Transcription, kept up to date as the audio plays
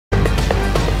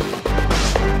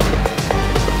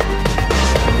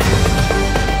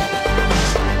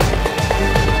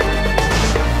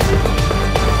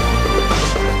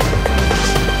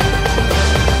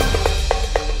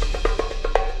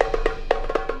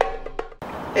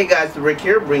Hey guys, TheRick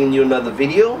here, bringing you another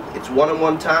video. It's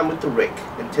one-on-one time with TheRick,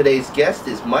 and today's guest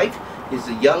is Mike. He's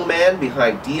the young man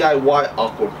behind DIY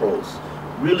AQUAPROS.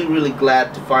 Really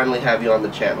glad to finally have you on the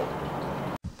channel.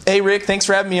 Hey Rick, thanks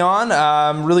for having me on.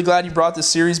 I'm really glad you brought this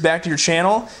series back to your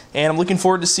channel, and I'm looking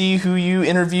forward to see who you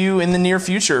interview in the near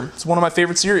future. It's one of my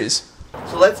favorite series.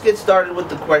 So let's get started with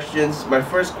the questions. My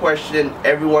first question,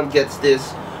 everyone gets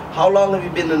this. How long have you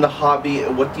been in the hobby,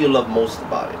 and what do you love most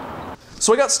about it?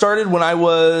 So I got started when I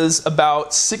was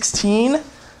about 16,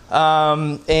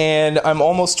 and I'm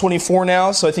almost 24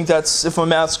 now, so I think that's, if my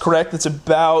math's correct, it's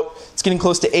getting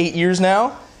close to 8 years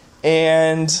now.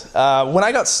 And when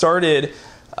I got started,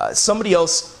 somebody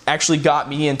else actually got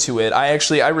me into it.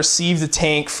 I received a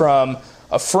tank from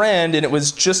a friend, and it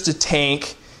was just a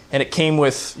tank, and it came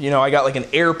with, I got like an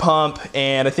air pump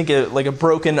and I think like a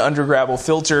broken undergravel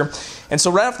filter. And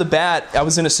so right off the bat, I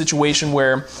was in a situation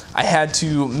where I had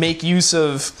to make use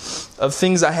of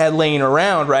things I had laying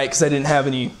around, right? Because I didn't have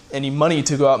any money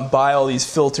to go out and buy all these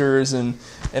filters and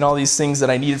all these things that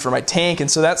I needed for my tank.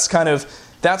 And so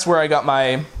that's where I got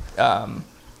my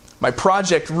my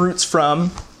project roots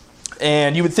from.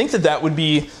 And you would think that that would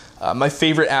be my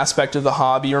favorite aspect of the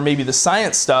hobby, or maybe the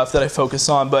science stuff that I focus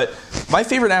on, but my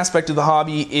favorite aspect of the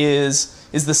hobby is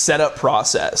the setup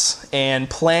process and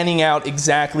planning out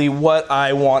exactly what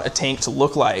I want a tank to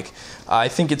look like. I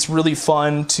think it's really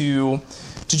fun to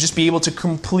just be able to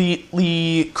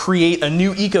completely create a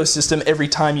new ecosystem every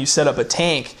time you set up a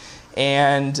tank,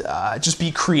 and just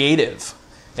be creative.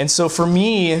 And so for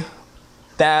me,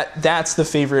 that's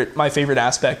my favorite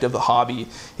aspect of the hobby,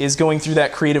 is going through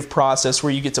that creative process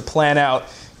where you get to plan out,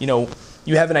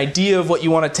 you have an idea of what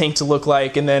you want a tank to look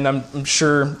like, and then I'm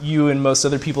sure you and most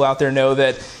other people out there know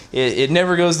that it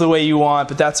never goes the way you want,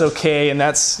 but that's okay, and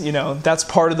that's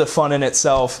part of the fun in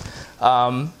itself.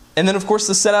 And then of course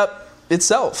the setup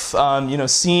itself,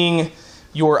 seeing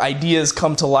your ideas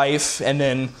come to life, and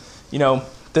then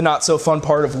the not so fun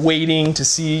part of waiting to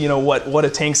see what a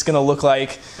tank's gonna look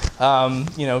like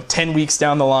 10 weeks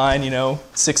down the line,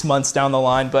 6 months down the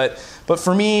line. But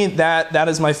for me, that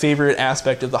is my favorite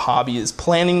aspect of the hobby, is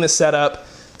planning the setup,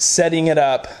 setting it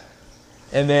up,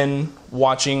 and then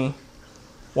watching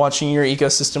your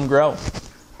ecosystem grow.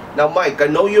 Now Mike, I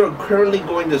know you're currently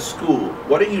going to school.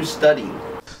 What are you studying?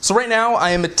 So right now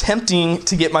I am attempting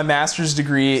to get my master's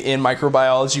degree in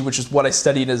microbiology, which is what I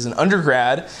studied as an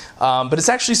undergrad, but it's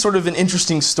actually sort of an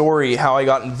interesting story how I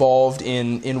got involved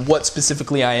in what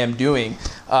specifically I am doing.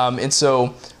 And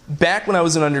so back when I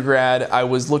was an undergrad, I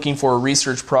was looking for a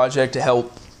research project to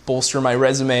help bolster my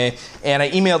resume, and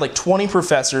I emailed like 20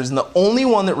 professors, and the only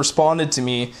one that responded to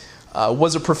me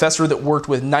was a professor that worked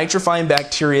with nitrifying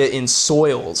bacteria in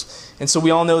soils. And so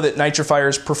we all know that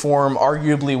nitrifiers perform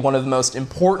arguably one of the most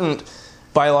important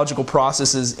biological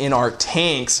processes in our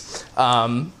tanks,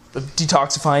 of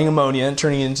detoxifying ammonia and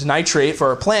turning it into nitrate for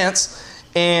our plants.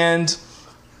 And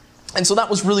so that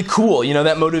was really cool.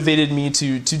 That motivated me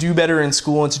to do better in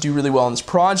school and to do really well in this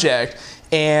project.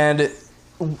 And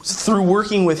through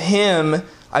working with him,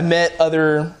 I met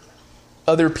other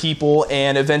people,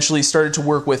 and eventually started to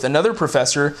work with another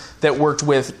professor that worked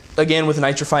with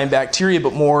nitrifying bacteria,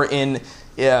 but more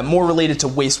related to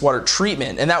wastewater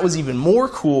treatment. And that was even more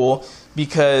cool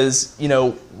because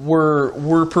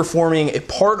we're performing a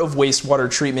part of wastewater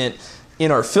treatment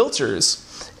in our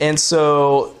filters. And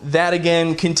so that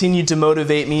again continued to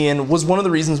motivate me, and was one of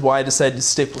the reasons why I decided to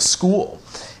stick with school.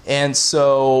 And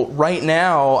so right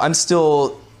now I'm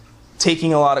still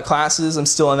taking a lot of classes. I'm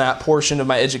still in that portion of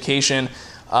my education,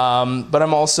 but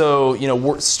I'm also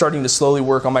starting to slowly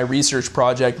work on my research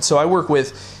project. So I work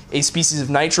with a species of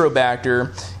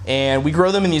nitrobacter, and we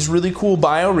grow them in these really cool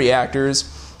bioreactors,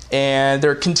 and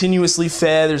they're continuously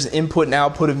fed. There's an input and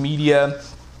output of media,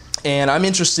 and I'm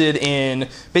interested in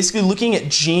basically looking at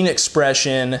gene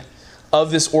expression of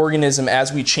this organism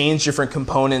as we change different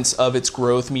components of its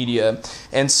growth media.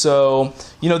 And so,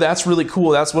 that's really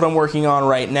cool. That's what I'm working on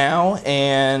right now,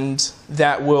 and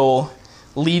that will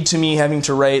lead to me having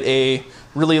to write a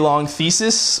really long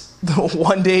thesis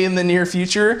one day in the near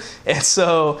future. And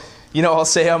so, I'll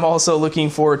say I'm also looking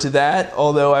forward to that,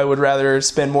 although I would rather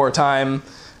spend more time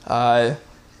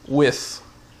with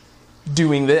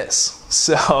doing this.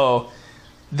 So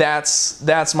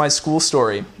that's my school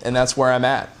story, and that's where I'm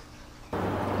at.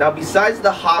 Now, besides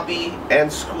the hobby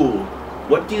and school,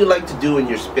 what do you like to do in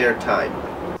your spare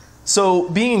time? So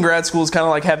being in grad school is kind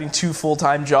of like having 2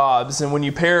 full-time jobs, and when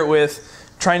you pair it with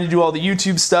trying to do all the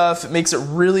YouTube stuff, it makes it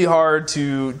really hard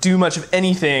to do much of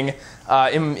anything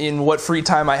in what free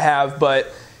time I have.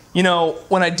 But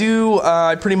when I do,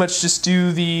 I pretty much just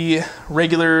do the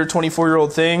regular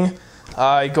 24-year-old thing.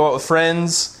 I go out with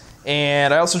friends,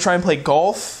 and I also try and play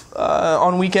golf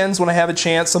on weekends when I have a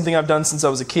chance, something I've done since I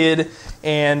was a kid.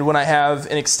 And when I have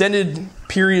an extended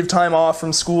period of time off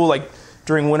from school, like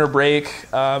during winter break,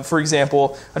 for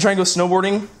example, I try and go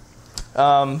snowboarding.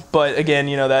 But again,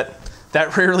 you know,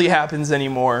 that rarely happens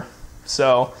anymore.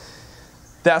 So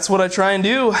that's what I try and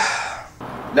do.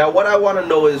 Now, what I want to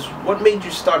know is, what made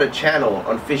you start a channel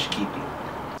on fish keeping?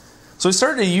 So I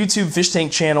started a YouTube fish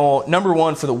tank channel, number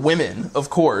one for the women, of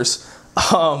course,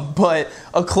 but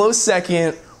a close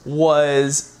second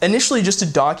was initially just to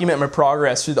document my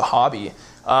progress through the hobby.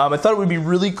 I thought it would be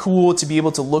really cool to be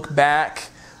able to look back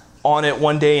on it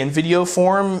one day in video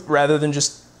form rather than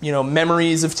just, you know,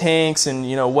 memories of tanks and,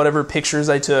 you know, whatever pictures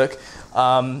I took.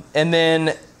 And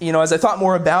then, you know, as I thought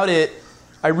more about it,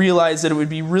 I realized that it would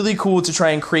be really cool to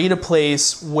try and create a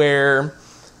place where,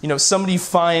 you know, somebody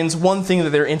finds one thing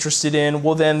that they're interested in,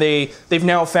 well then they've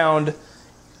now found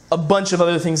a bunch of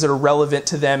other things that are relevant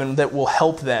to them and that will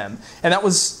help them. And that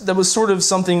was sort of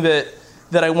something that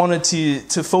I wanted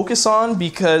to focus on,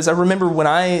 because I remember when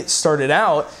I started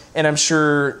out, and I'm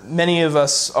sure many of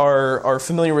us are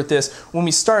familiar with this, when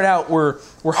we start out we're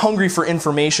hungry for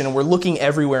information and we're looking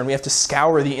everywhere and we have to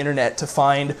scour the internet to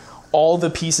find all the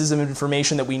pieces of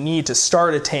information that we need to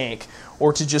start a tank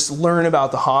or to just learn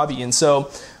about the hobby. And so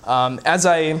as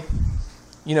I,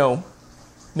 you know,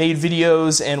 made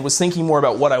videos and was thinking more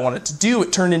about what I wanted to do,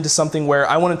 it turned into something where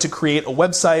I wanted to create a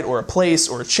website or a place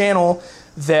or a channel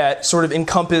that sort of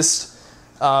encompassed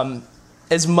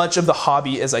as much of the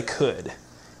hobby as I could.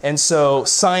 And so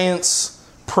science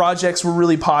projects were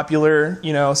really popular.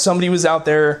 You know, somebody was out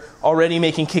there already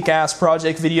making kick-ass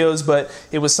project videos, but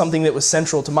it was something that was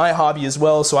central to my hobby as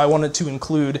well, so I wanted to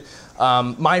include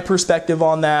my perspective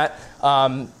on that.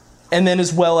 And then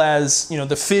as well as, you know,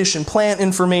 the fish and plant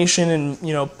information, and,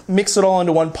 you know, mix it all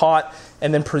into one pot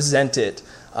and then present it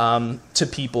to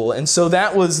people. And so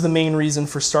that was the main reason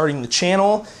for starting the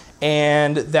channel,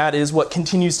 and that is what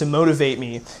continues to motivate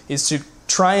me, is to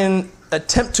try and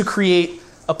attempt to create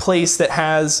a place that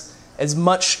has as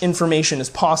much information as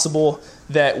possible,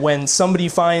 that when somebody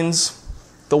finds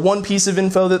the one piece of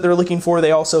info that they're looking for,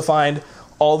 they also find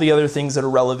all the other things that are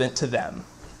relevant to them.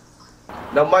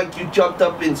 Now, Mike, you jumped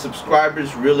up in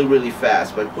subscribers really, really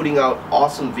fast by putting out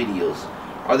awesome videos.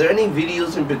 Are there any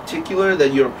videos in particular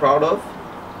that you're proud of?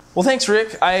 Well, thanks,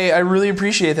 Rick. I really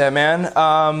appreciate that,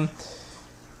 man.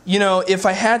 You know, if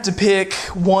I had to pick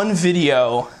one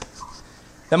video,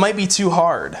 that might be too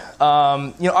hard.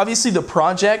 You know, obviously the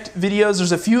project videos,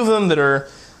 there's a few of them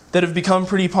that have become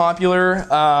pretty popular.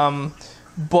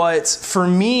 But for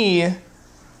me,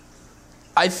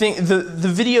 I think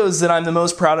the videos that I'm the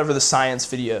most proud of are the science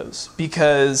videos,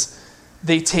 because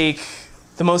they take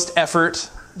the most effort,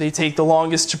 they take the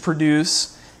longest to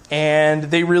produce, and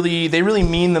they really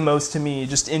mean the most to me,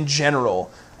 just in general.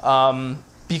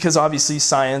 Because obviously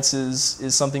science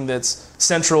is something that's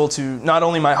central to not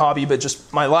only my hobby, but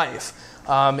just my life.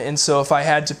 And so if I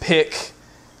had to pick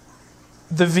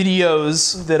the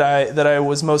videos that I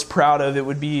was most proud of, it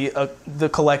would be the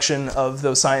collection of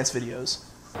those science videos.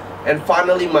 And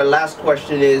finally, my last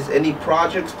question is, any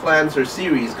projects, plans, or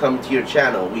series coming to your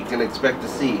channel we can expect to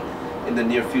see in the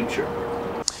near future?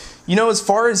 You know, as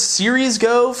far as series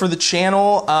go for the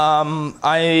channel,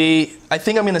 I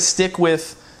think I'm going to stick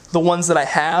with the ones that I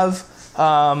have.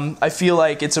 I feel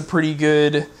like it's a pretty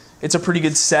good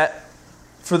set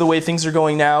for the way things are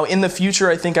going now. In the future,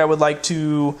 I think I would like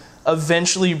to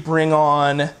eventually bring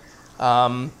on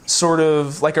sort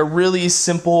of like a really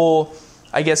simple,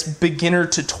 I guess, beginner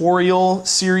tutorial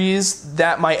series.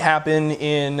 That might happen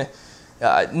in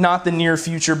not the near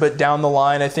future, but down the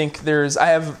line. I think I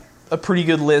have a pretty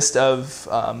good list of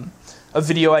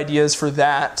video ideas for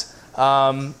that.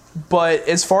 But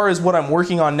as far as what I'm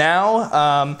working on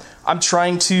now, I'm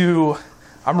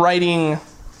writing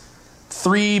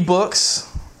 3 books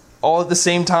all at the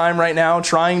same time right now,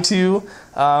 trying to,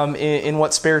 in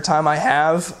what spare time I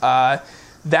have.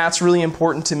 That's really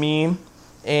important to me.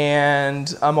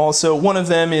 And I'm also, one of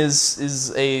them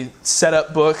is a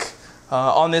setup book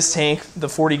on this tank, the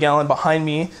 40-gallon behind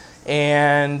me.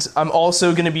 And I'm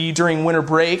also going to be, during winter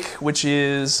break, which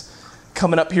is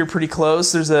coming up here pretty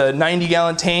close, there's a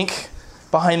 90-gallon tank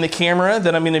behind the camera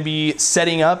that I'm going to be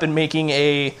setting up and making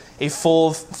a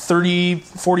full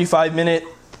 30-45 minute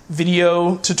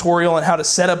video tutorial on how to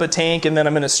set up a tank, and then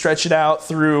I'm going to stretch it out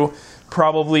through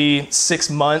probably 6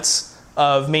 months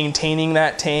of maintaining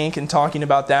that tank and talking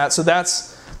about that. So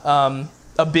that's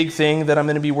a big thing that I'm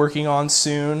going to be working on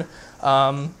soon.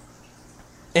 And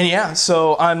yeah,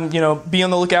 so be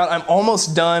on the lookout. I'm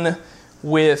almost done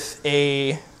with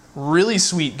a really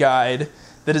sweet guide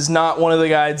that is not one of the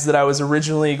guides that I was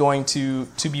originally going to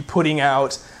be putting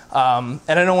out. And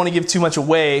I don't want to give too much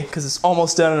away because it's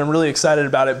almost done and I'm really excited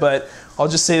about it, but I'll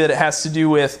just say that it has to do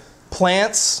with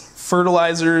plants,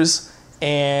 fertilizers,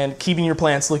 and keeping your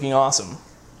plants looking awesome.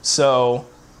 So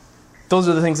those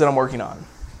are the things that I'm working on.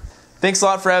 Thanks a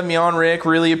lot for having me on, Rick.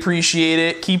 Really appreciate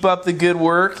it. Keep up the good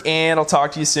work, and I'll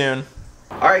talk to you soon.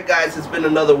 Alright guys, it's been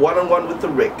another one-on-one with the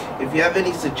Rick. If you have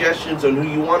any suggestions on who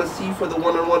you want to see for the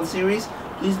one-on-one series,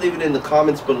 please leave it in the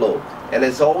comments below. And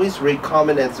as always, rate,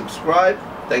 comment, and subscribe.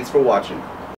 Thanks for watching.